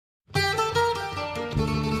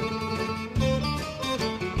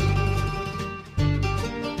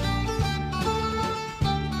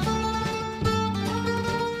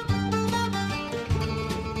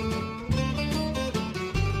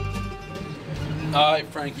All right,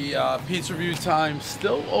 Frankie, pizza review time.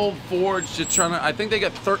 Still Old Forge, just trying to, I think they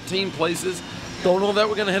got 13 places. Don't know that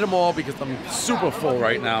we're gonna hit them all because I'm super full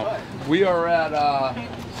right now. We are at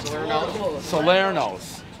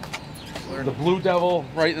Salerno's. The Blue Devil,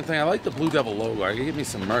 right in the thing. I like the Blue Devil logo. I can get me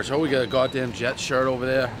some merch. Oh, we got a goddamn Jet shirt over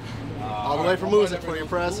there. All the way from Music for your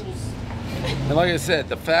press. And like I said,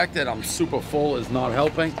 the fact that I'm super full is not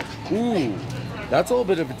helping. Ooh, that's a little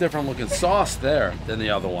bit of a different looking sauce there than the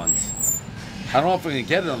other ones. I don't know if we can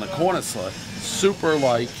get it on the corner slit. Super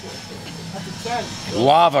like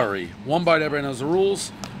lava-y. One bite, everybody knows the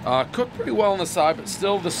rules. Cooked pretty well on the side, but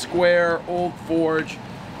still the square Old Forge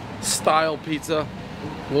style pizza.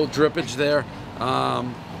 A little drippage there.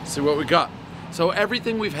 See what we got. So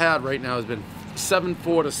everything we've had right now has been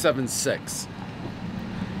 7.4 to 7.6.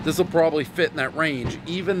 This will probably fit in that range,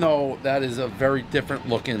 even though that is a very different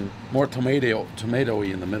looking, more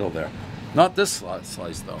tomatoey in the middle there. Not this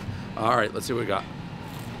slice though. All right, let's see what we got.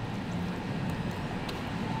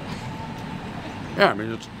 Yeah, I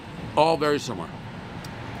mean, it's all very similar.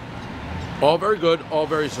 All very good, all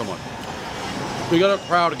very similar. We got a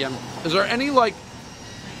crowd again. Is there any like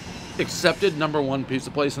accepted #1 pizza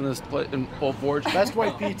place in this in Old Forge? Best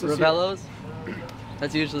white pizza. Ravello's?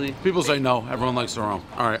 That's usually... People say no. Everyone likes their own.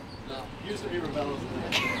 All right. No, used to be Ravello's.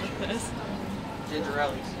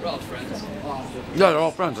 Gingerelli's. We're all friends. Yeah, they're all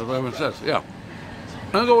friends. That's what everyone says. Yeah.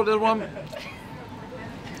 I'm gonna go with this one.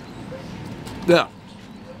 Yeah.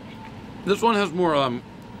 This one has more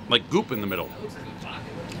like goop in the middle.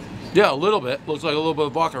 Yeah, a little bit. Looks like a little bit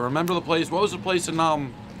of vodka. Remember the place? What was the place in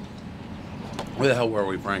where the hell were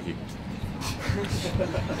we, Frankie?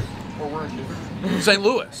 St.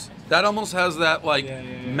 Louis. That almost has that like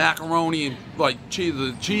macaroni, like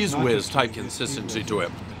cheese whiz type consistency to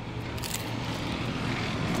it.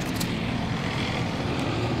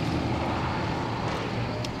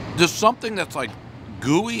 There's something that's like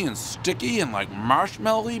gooey and sticky and like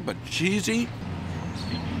marshmallowy, but cheesy.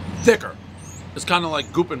 Thicker. It's kind of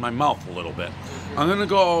like goop in my mouth a little bit. I'm gonna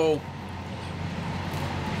go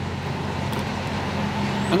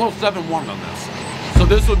 7.1 on this. So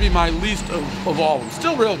this would be my least of all of them.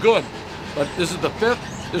 Still real good, but this is the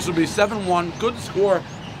 5th. This would be 7.1, good score.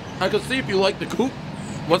 I can see if you like the goop.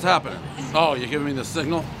 What's happening? Oh, you're giving me the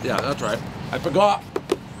signal? Yeah, that's right. I forgot.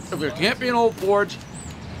 If it can't be an Old Forge,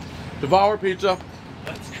 Devour Pizza.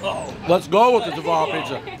 Let's go. Let's go with the Devour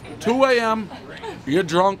Pizza. 2 a.m. You're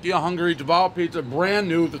drunk, you're hungry. Devour Pizza, brand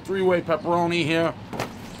new. The 3-way pepperoni here.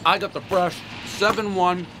 I got the fresh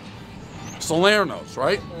 7.1 Salerno's,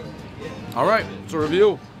 right? All right, it's a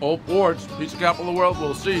review. Old Forge, pizza capital of the world.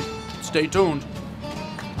 We'll see. Stay tuned.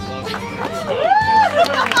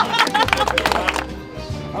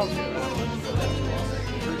 Oh,